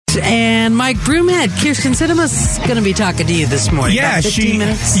And Mike Broomhead, Kirsten Sinema's going to be talking to you this morning. Yeah, about 15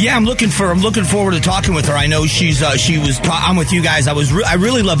 minutes. Yeah, I'm looking forward to talking with her. I know I'm with you guys. I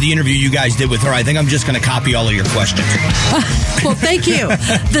really love the interview you guys did with her. I think I'm just going to copy all of your questions. Well, thank you.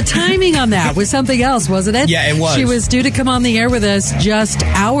 The timing on that was something else, wasn't it? Yeah, it was. She was due to come on the air with us just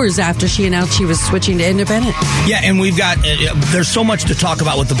hours after she announced she was switching to independent. Yeah, and we've got there's so much to talk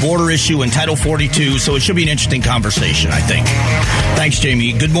about with the border issue and Title 42, so it should be an interesting conversation, I think. Thanks,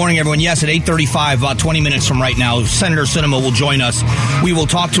 Jamie. Good morning, everyone. Yes, at 8:35, about 20 minutes from right now, Senator Sinema will join us. We will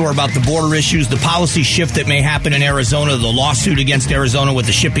talk to her about the border issues, the policy shift that may happen in Arizona, the lawsuit against Arizona with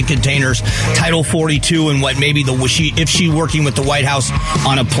the shipping containers, Title 42, and what maybe if she's working with the White House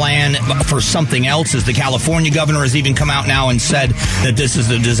on a plan for something else, as the California governor has even come out now and said that this is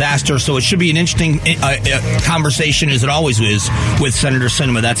a disaster. So it should be an interesting conversation, as it always is, with Senator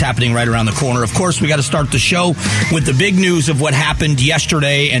Sinema. That's happening right around the corner. Of course, we got to start the show with the big news of what happened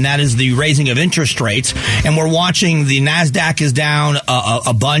yesterday, and that is the raising of interest rates. And we're watching the NASDAQ is down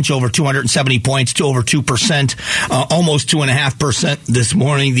a bunch, over 270 points to over 2%, almost 2.5% this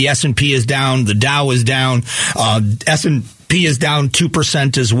morning. The S&P is down. The Dow is down. S&P is down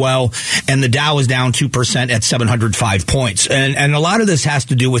 2% as well, and the Dow is down 2% at 705 points. And a lot of this has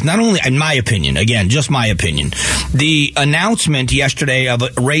to do with not only, in my opinion, again, just my opinion, the announcement yesterday of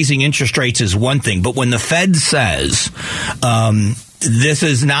raising interest rates is one thing, but when the Fed says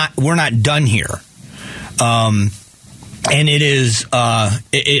we're not done here. And it is,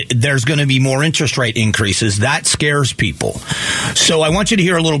 there's going to be more interest rate increases. That scares people. So I want you to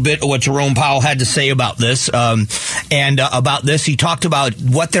hear a little bit of what Jerome Powell had to say about this. About this, he talked about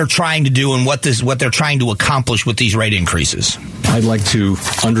what they're trying to do and what they're trying to accomplish with these rate increases. I'd like to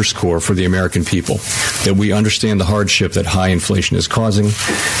underscore for the American people that we understand the hardship that high inflation is causing,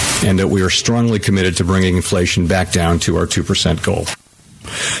 and that we are strongly committed to bringing inflation back down to our 2% goal.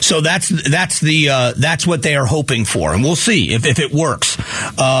 So that's what they are hoping for, and we'll see if it works.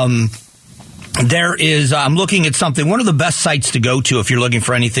 I'm looking at something. One of the best sites to go to if you're looking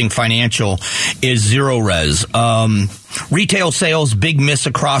for anything financial is Zero Res. Retail sales, big miss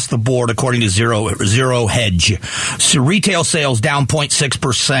across the board, according to Zero Hedge. So retail sales down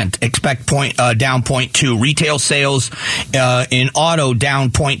 0.6%. Expect down 0.2%. Retail sales in auto down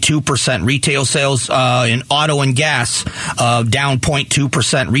 0.2%. Retail sales in auto and gas down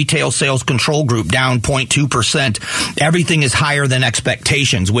 0.2%. Retail sales control group down 0.2%. Everything is higher than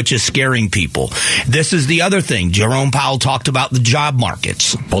expectations, which is scaring people. This is the other thing. Jerome Powell talked about the job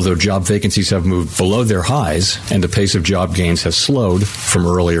markets. Although job vacancies have moved below their highs and the pace of job gains has slowed from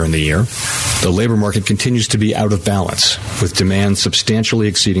earlier in the year, the labor market continues to be out of balance, with demand substantially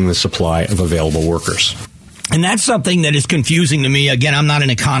exceeding the supply of available workers. And that's something that is confusing to me. Again, I'm not an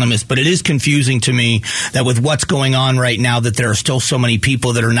economist, but it is confusing to me that with what's going on right now, that there are still so many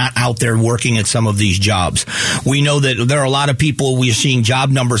people that are not out there working at some of these jobs. We know that there are a lot of people, we're seeing job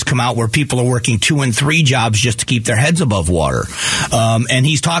numbers come out where people are working 2 and 3 jobs just to keep their heads above water. And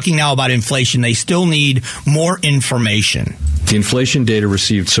he's talking now about inflation. They still need more information. The inflation data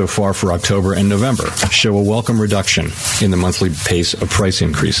received so far for October and November show a welcome reduction in the monthly pace of price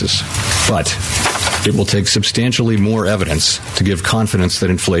increases. But it will take substantially more evidence to give confidence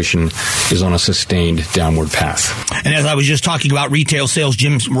that inflation is on a sustained downward path. And as I was just talking about retail sales,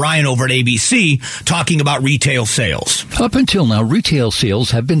 Jim Ryan over at ABC talking about retail sales. Up until now, retail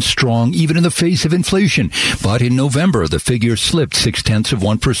sales have been strong even in the face of inflation. But in November, the figure slipped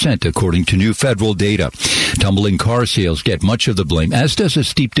 0.6%, according to new federal data. Tumbling car sales get much of the blame, as does a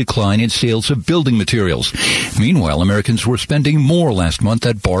steep decline in sales of building materials. Meanwhile, Americans were spending more last month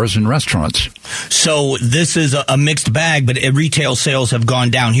at bars and restaurants. So this is a mixed bag, but retail sales have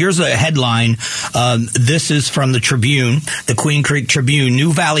gone down. Here's a headline. This is from the Tribune, the Queen Creek Tribune.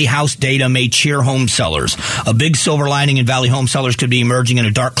 New Valley house data may cheer home sellers. A big silver lining in Valley home sellers could be emerging in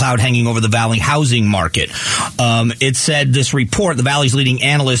a dark cloud hanging over the Valley housing market. It said this report, the Valley's leading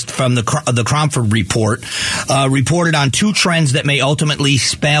analyst from the Cromford report, reported on 2 trends that may ultimately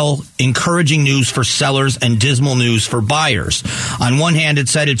spell encouraging news for sellers and dismal news for buyers. On one hand, it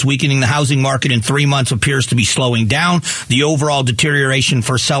said it's weakening the housing market in 3 months appears to be slowing down. The overall deterioration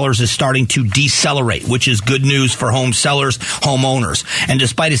for sellers is starting to decelerate, which is good news for home sellers, homeowners. And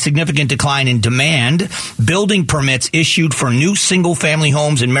despite a significant decline in demand, building permits issued for new single-family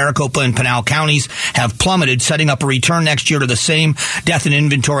homes in Maricopa and Pinal counties have plummeted, setting up a return next year to the same death in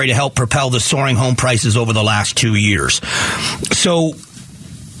inventory to help propel the soaring home prices over the last 2 years. So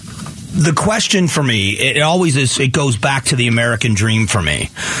the question for me, it always is, it goes back to the American dream for me.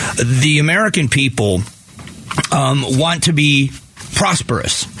 The American people want to be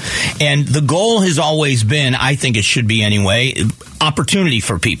prosperous. And the goal has always been, I think it should be anyway, opportunity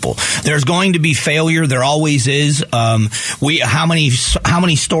for people. There's going to be failure. There always is. How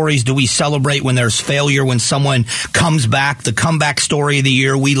many stories do we celebrate when there's failure, when someone comes back, the comeback story of the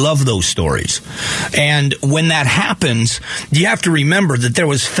year? We love those stories. And when that happens, you have to remember that there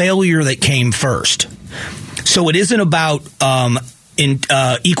was failure that came first. So it isn't about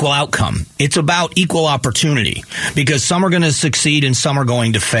equal outcome. It's about equal opportunity, because some are going to succeed and some are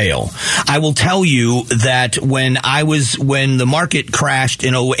going to fail. I will tell you that when the market crashed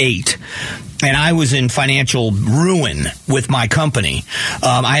in 2008, and I was in financial ruin with my company.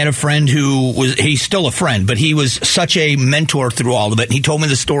 I had a friend he's still a friend, but he was such a mentor through all of it. And he told me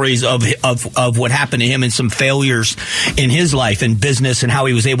the stories of what happened to him and some failures in his life and business, and how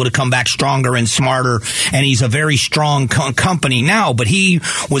he was able to come back stronger and smarter. And he's a very strong company now, but he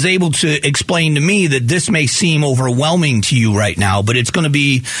was able to explain to me that this may seem overwhelming to you right now, but it's going to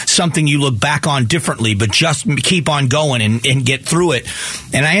be something you look back on differently, but just keep on going and get through it.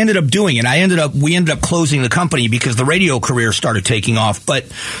 And I ended up doing it. We ended up closing the company because the radio career started taking off. But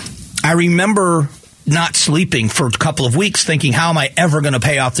I remember not sleeping for a couple of weeks thinking, how am I ever going to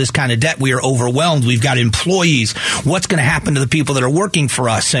pay off this kind of debt? We are overwhelmed. We've got employees. What's going to happen to the people that are working for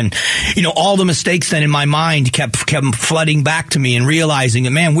us? And, all the mistakes then in my mind kept flooding back to me, and realizing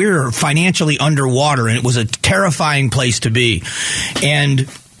that, man, we're financially underwater, and it was a terrifying place to be. And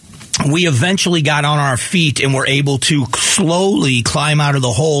we eventually got on our feet and were able to slowly climb out of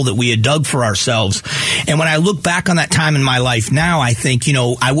the hole that we had dug for ourselves. And when I look back on that time in my life now, I think,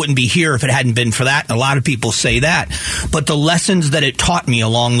 I wouldn't be here if it hadn't been for that. A lot of people say that. But the lessons that it taught me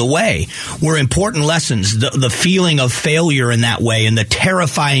along the way were important lessons. The feeling of failure in that way, and the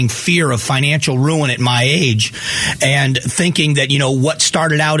terrifying fear of financial ruin at my age, and thinking that, what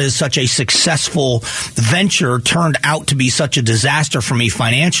started out as such a successful venture turned out to be such a disaster for me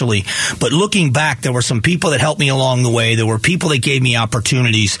financially. But looking back, there were some people that helped me along the way. There were people that gave me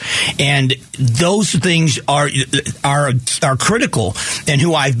opportunities, and those things are critical in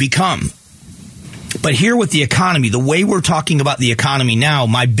who I've become. But here with the economy, the way we're talking about the economy now,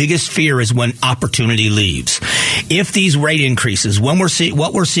 my biggest fear is when opportunity leaves. If these rate increases, what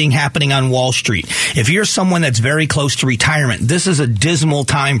we're seeing happening on Wall Street, if you're someone that's very close to retirement, this is a dismal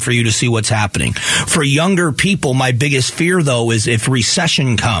time for you to see what's happening. For younger people, my biggest fear, though, is if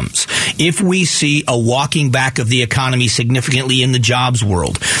recession comes, if we see a walking back of the economy significantly in the jobs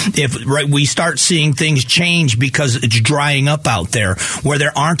world, if we start seeing things change because it's drying up out there, where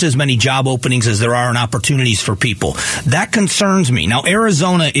there aren't as many job openings as there are and opportunities for people. That concerns me. Now,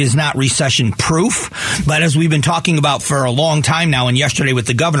 Arizona is not recession proof, but as we've been talking about for a long time now, and yesterday with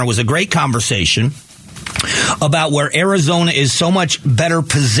the governor was a great conversation about where Arizona is so much better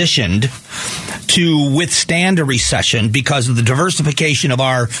positioned to withstand a recession because of the diversification of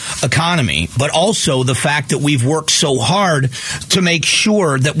our economy, but also the fact that we've worked so hard to make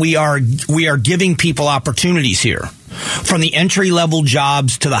sure that we are giving people opportunities here. From the entry-level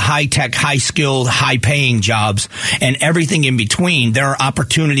jobs to the high-tech, high-skilled, high-paying jobs, and everything in between, there are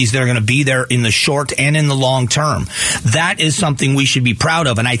opportunities that are going to be there in the short and in the long term. That is something we should be proud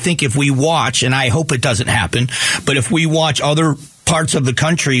of. And I think if we watch, and I hope it doesn't happen, but if we watch other parts of the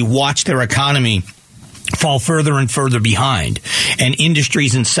country watch their economy fall further and further behind, and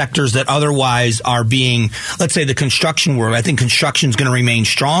industries and sectors that otherwise are being, let's say the construction world, I think construction is going to remain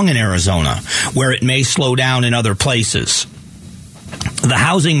strong in Arizona, where it may slow down in other places. The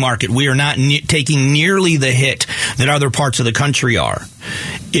housing market, we are not taking nearly the hit that other parts of the country are.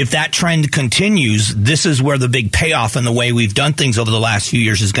 If that trend continues, this is where the big payoff in the way we've done things over the last few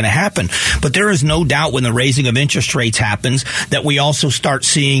years is going to happen. But there is no doubt when the raising of interest rates happens that we also start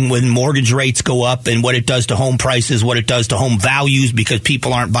seeing when mortgage rates go up and what it does to home prices, what it does to home values because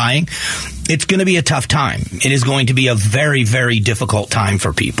people aren't buying. It's going to be a tough time. It is going to be a very, very difficult time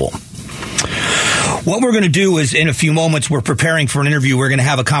for people. What we're going to do is, in a few moments, we're preparing for an interview. We're going to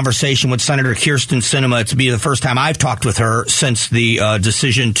have a conversation with Senator Kyrsten Sinema. It's be the first time I've talked with her since the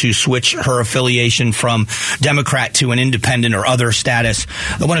decision to switch her affiliation from Democrat to an independent or other status.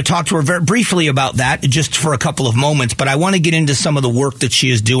 I want to talk to her very briefly about that just for a couple of moments, but I want to get into some of the work that she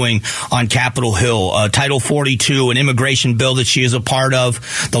is doing on Capitol Hill. Title 42, an immigration bill that she is a part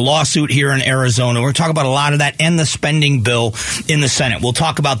of, the lawsuit here in Arizona. We're going to talk about a lot of that and the spending bill in the Senate. We'll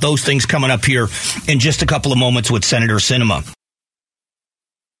talk about those things coming up here in just a couple of moments with Senator Sinema.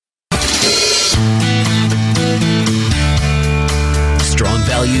 Strong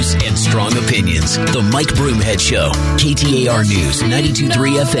values and strong opinions. The Mike Broomhead Show. KTAR News,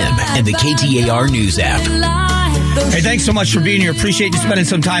 92.3 FM, and the KTAR News app. Hey, thanks so much for being here. Appreciate you spending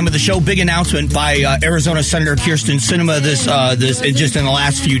some time with the show. Big announcement by Arizona Senator Kyrsten Sinema this just in the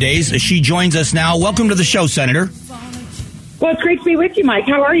last few days. She joins us now. Welcome to the show, Senator. Well, it's great to be with you, Mike.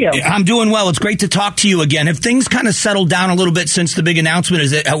 How are you? I'm doing well. It's great to talk to you again. Have things kind of settled down a little bit since the big announcement?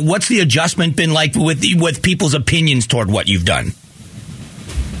 What's the adjustment been like with people's opinions toward what you've done?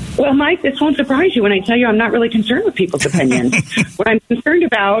 Well, Mike, this won't surprise you when I tell you I'm not really concerned with people's opinions. What I'm concerned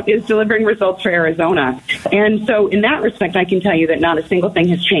about is delivering results for Arizona. And so in that respect, I can tell you that not a single thing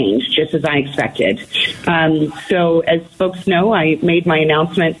has changed, just as I expected. So as folks know, I made my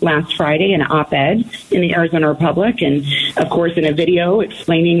announcement last Friday in an op-ed in the Arizona Republic and, of course, in a video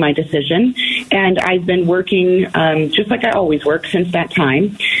explaining my decision. And I've been working just like I always work since that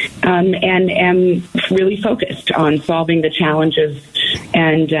time and am really focused on solving the challenges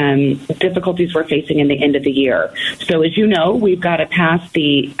and difficulties we're facing in the end of the year. So as you know, we've got to pass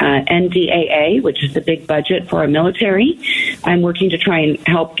the NDAA, which is the big budget for our military. I'm working to try and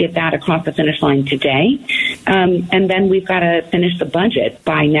help get that across the finish line today. And then we've got to finish the budget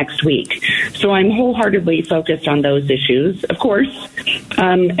by next week. So I'm wholeheartedly focused on those issues. Of course,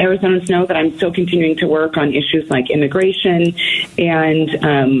 Arizonans know that I'm still continuing to work on issues like immigration and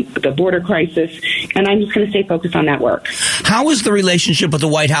the border crisis, and I'm just going to stay focused on that work. How is the relationship with the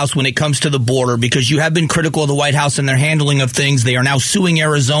White House when it comes to the border? Because you have been critical of the White House and their handling of things. They are now suing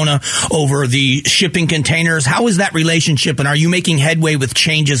Arizona over the shipping containers. How is that relationship, and are you making headway with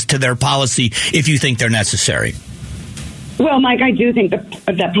changes to their policy if you think they're necessary? Well, Mike, I do think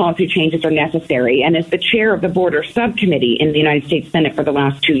that policy changes are necessary. And as the chair of the border subcommittee in the United States Senate for the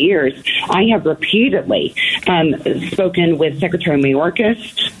last 2 years, I have repeatedly spoken with Secretary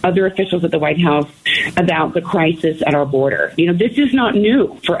Mayorkas, other officials at the White House, about the crisis at our border. You know, this is not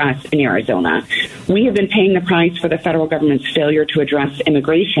new for us in Arizona. We have been paying the price for the federal government's failure to address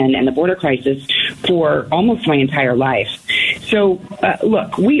immigration and the border crisis for almost my entire life. So,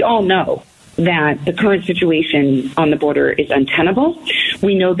 look, we all know that the current situation on the border is untenable.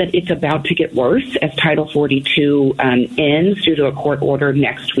 We know that it's about to get worse as Title 42 ends due to a court order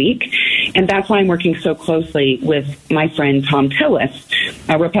next week. And that's why I'm working so closely with my friend Tom Tillis,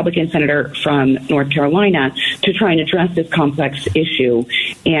 a Republican senator from North Carolina, to try and address this complex issue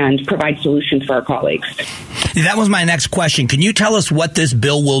and provide solutions for our colleagues. That was my next question. Can you tell us what this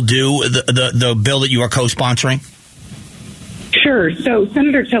bill will do, the bill that you are co-sponsoring? Sure. So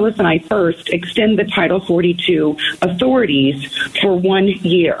Senator Tillis and I first extend the Title 42 authorities for 1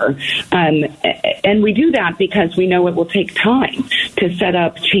 year. And we do that because we know it will take time to set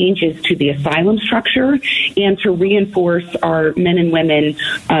up changes to the asylum structure and to reinforce our men and women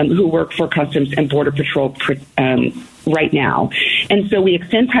who work for Customs and Border Patrol right now. And so we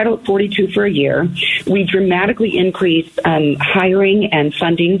extend Title 42 for a year. We dramatically increase hiring and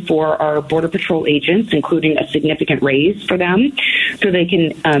funding for our Border Patrol agents, including a significant raise for them so they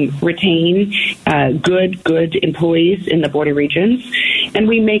can retain good employees in the border regions. And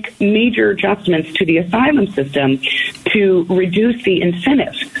we make major adjustments to the asylum system to reduce the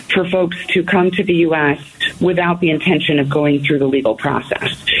incentive for folks to come to the U.S. without the intention of going through the legal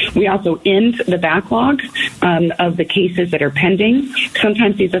process. We also end the backlog of the cases that are pending.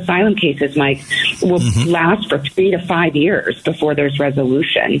 Sometimes these asylum cases, Mike, will last for 3 to 5 years before there's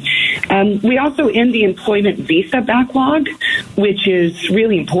resolution. We also end the employment visa backlog, which is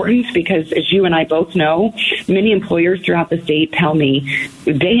really important because, as you and I both know, many employers throughout the state tell me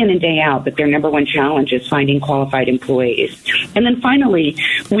day in and day out that their number one challenge is finding qualified employees. And then finally,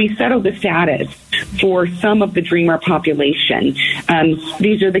 we settle the status for some of the Dreamer population.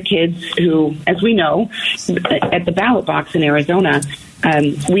 These are the kids who, as we know, at the ballot box in Arizona,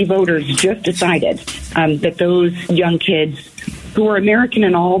 we voters just decided that those young kids who are American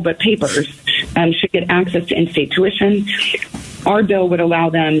in all but papers should get access to in-state tuition. Our bill would allow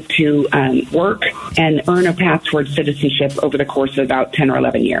them to work and earn a path towards citizenship over the course of about 10 or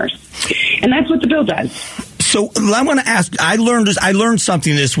 11 years. And that's what the bill does. So I want to ask, I learned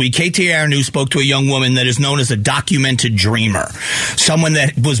something this week. KTAR News spoke to a young woman that is known as a documented dreamer, someone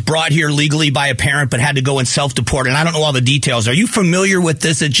that was brought here legally by a parent but had to go and self-deport. And I don't know all the details. Are you familiar with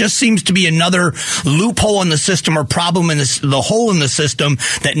this? It just seems to be another loophole in the system or problem in the hole in the system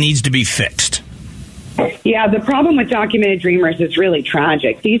that needs to be fixed. Yeah, the problem with documented dreamers is really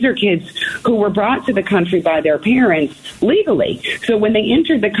tragic. These are kids who were brought to the country by their parents legally. So when they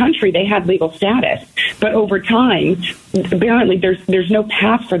entered the country, they had legal status. But over time, apparently there's no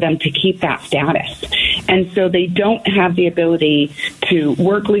path for them to keep that status. And so they don't have the ability to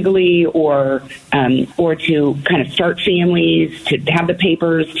work legally or to kind of start families, to have the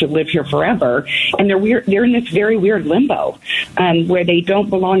papers to live here forever. And they're in this very weird limbo where they don't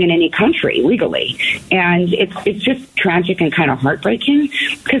belong in any country legally. And it's just tragic and kind of heartbreaking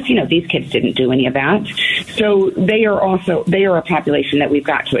because, these kids didn't do any of that. So they are a population that we've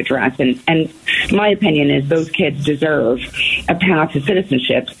got to address. And my opinion is those kids deserve a path to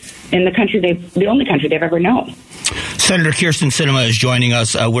citizenship in the only country they've ever known. Senator Kyrsten Sinema is joining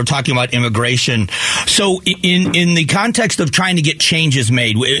us. We're talking about immigration. So in the context of trying to get changes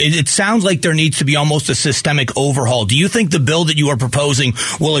made, it sounds like there needs to be almost a systemic overhaul. Do you think the bill that you are proposing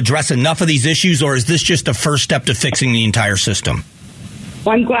will address enough of these issues, or is this just a first step to fixing the entire system?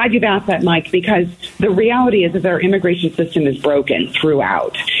 Well, I'm glad you've asked that, Mike, because the reality is that our immigration system is broken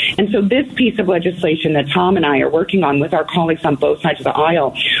throughout. And so this piece of legislation that Tom and I are working on with our colleagues on both sides of the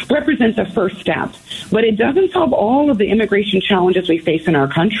aisle represents a first step. But it doesn't solve all of the immigration challenges we face in our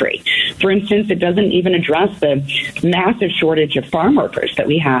country. For instance, it doesn't even address the massive shortage of farm workers that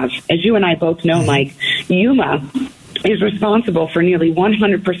we have. As you and I both know, Mike, Yuma is responsible for nearly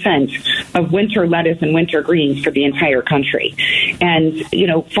 100% of winter lettuce and winter greens for the entire country. And,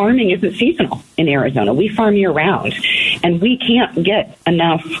 farming isn't seasonal in Arizona. We farm year round. And we can't get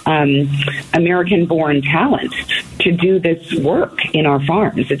enough American-born talent to do this work in our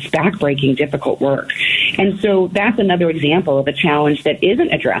farms. It's backbreaking, difficult work. And so that's another example of a challenge that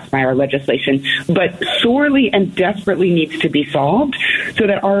isn't addressed by our legislation, but sorely and desperately needs to be solved so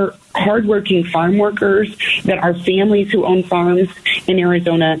that our hardworking farm workers, that our families who own farms in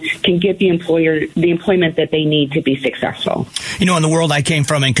Arizona can get the employment that they need to be successful. In the world I came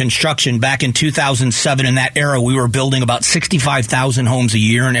from in construction, back in 2007, in that era, we were building about 65,000 homes a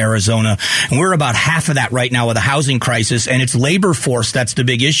year in Arizona. And we're about half of that right now with a housing crisis. And it's labor force that's the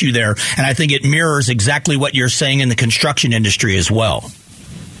big issue there. And I think it mirrors exactly what you're saying in the construction industry as well.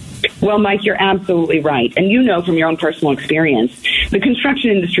 Well, Mike, you're absolutely right. And from your own personal experience, the construction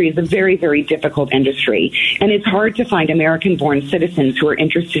industry is a very, very difficult industry. And it's hard to find American-born citizens who are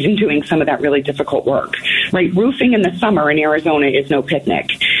interested in doing some of that really difficult work, right? Roofing in the summer in Arizona is no picnic.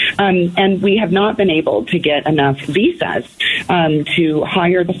 And we have not been able to get enough visas to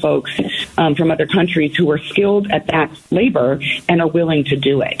hire the folks from other countries who are skilled at that labor and are willing to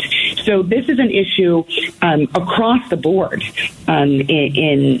do it. So this is an issue across the board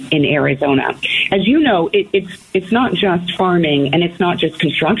in Arizona. As you know, it's not just farming and it's not just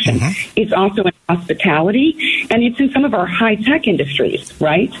construction. Mm-hmm. It's also in hospitality and it's in some of our high-tech industries,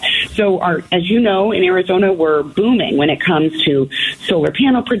 right? So as you know, in Arizona, we're booming when it comes to solar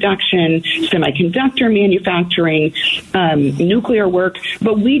panel production, semiconductor manufacturing, nuclear work,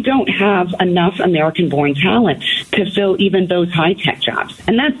 but we don't have enough American-born talent to fill even those high-tech jobs.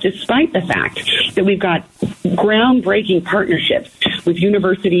 And that's despite the fact that we've got groundbreaking partnerships with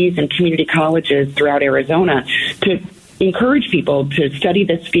universities and community colleges throughout Arizona to encourage people to study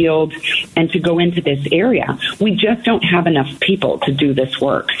this field and to go into this area. We just don't have enough people to do this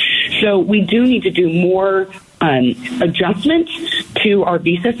work. So we do need to do more adjustment to our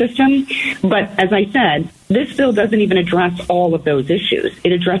visa system. But as I said, this bill doesn't even address all of those issues.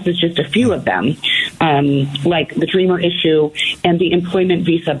 It addresses just a few of them, like the Dreamer issue and the employment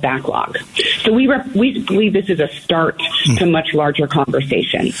visa backlog. So we believe this is a start to much larger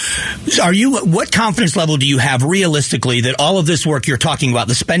conversation. What confidence level do you have realistically that all of this work you're talking about,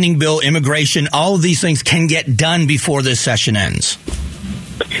 the spending bill, immigration, all of these things can get done before this session ends?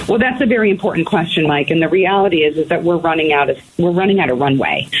 Well, that's a very important question, Mike. And the reality is that we're running out of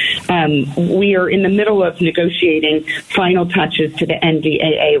runway. We are in the middle of negotiating final touches to the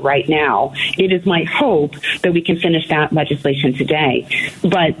NDAA right now. It is my hope that we can finish that legislation today.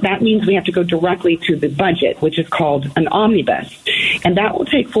 But that means we have to go directly to the budget, which is called an omnibus. And that will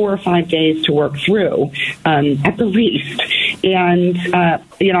take 4 or 5 days to work through, at the least. And,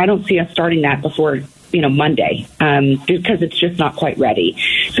 I don't see us starting that before Monday, because it's just not quite ready.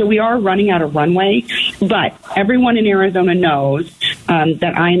 So we are running out of runway, but everyone in Arizona knows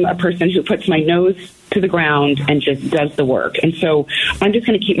that I'm a person who puts my nose to the ground and just does the work. And so I'm just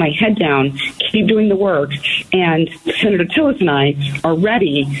going to keep my head down, keep doing the work, and Senator Tillis and I are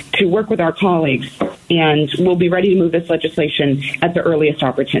ready to work with our colleagues, and we'll be ready to move this legislation at the earliest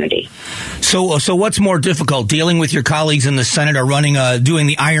opportunity. So what's more difficult, dealing with your colleagues in the Senate or doing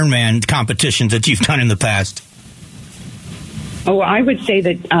the Ironman competitions that you've done in the past? Oh, I would say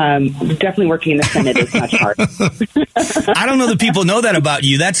that definitely working in the Senate is much harder. I don't know that people know that about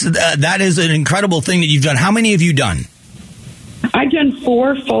you. That is an incredible thing that you've done. How many have you done? I've done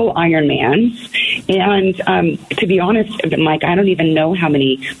 4 full Ironmans, and to be honest, Mike, I don't even know how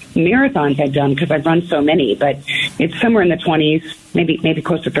many marathons I've done because I've run so many, but it's somewhere in the 20s, maybe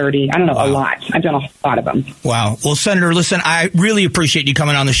close to 30. I don't know, a lot. I've done a lot of them. Wow. Well, Senator, listen, I really appreciate you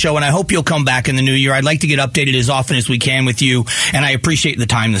coming on the show, and I hope you'll come back in the new year. I'd like to get updated as often as we can with you, and I appreciate the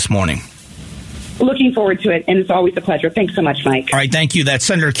time this morning. Looking forward to it, and it's always a pleasure. Thanks so much, Mike. All right, thank you. That's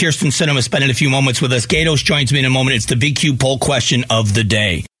Senator Kyrsten Sinema spending a few moments with us. Gatos joins me in a moment. It's the Big Q poll question of the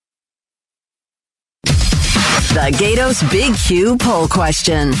day. The Gatos Big Q poll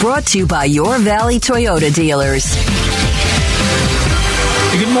question, brought to you by Your Valley Toyota dealers.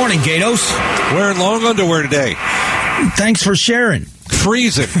 Good morning, Gatos. Wearing long underwear today. Thanks for sharing.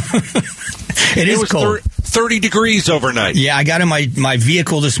 Freezing. It is cold. 30 degrees overnight. Yeah, I got in my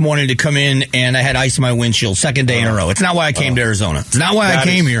vehicle this morning to come in, and I had ice in my windshield. Second day in a row. It's not why I came to Arizona. It's not why I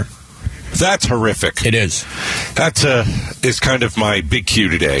came here. That's horrific. It is. That is kind of my big Q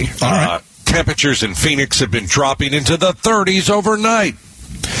today. All right. Temperatures in Phoenix have been dropping into the 30s overnight.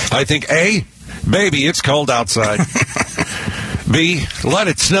 I think A, maybe it's cold outside. B, let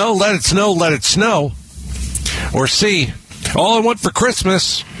it snow, let it snow, let it snow. Or C, all I want for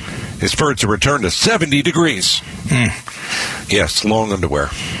Christmas is for it to return to 70 degrees. Yes, long underwear.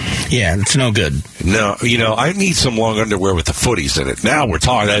 Yeah, it's no good. No, I need some long underwear with the footies in it. Now we're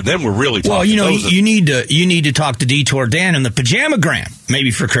talking. Then we're really talking. Well, you need to talk to Detour Dan and the Pajamagram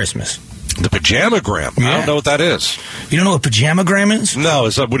maybe for Christmas. The Pajamagram. Yeah. I don't know what that is. You don't know what Pajamagram is? No,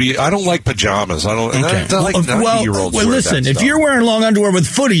 I don't like pajamas. I don't. Okay. I like 90-year-olds. Well, listen. If you're wearing long underwear with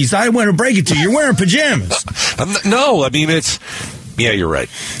footies, I want to break it to you. You're wearing pajamas. No, I mean it's. Yeah, you're right.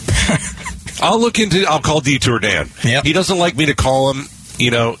 I'll call Detour Dan. Yep. He doesn't like me to call him.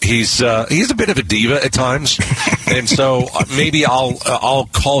 He's a bit of a diva at times, and so maybe I'll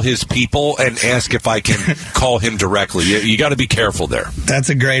call his people and ask if I can call him directly. You got to be careful there. That's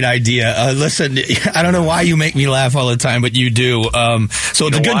a great idea. Listen, I don't know why you make me laugh all the time, but you do. So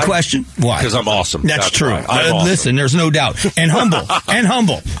it's a good question. Why? Because I'm awesome. That's true. I'm awesome. Listen, there's no doubt, and humble, and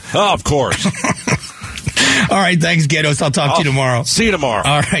humble. Oh, of course. All right, thanks, Gatos. I'll talk to you tomorrow. See you tomorrow.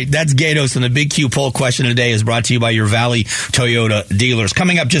 All right, that's Gatos, and the Big Q poll question today is brought to you by Your Valley Toyota dealers.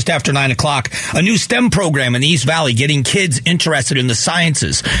 Coming up just after 9 o'clock, a new STEM program in the East Valley getting kids interested in the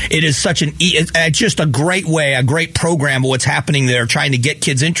sciences. It is such it's just a great way, a great program of what's happening there, trying to get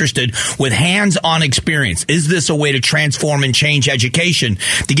kids interested with hands-on experience. Is this a way to transform and change education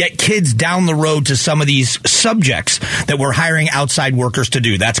to get kids down the road to some of these subjects that we're hiring outside workers to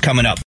do? That's coming up.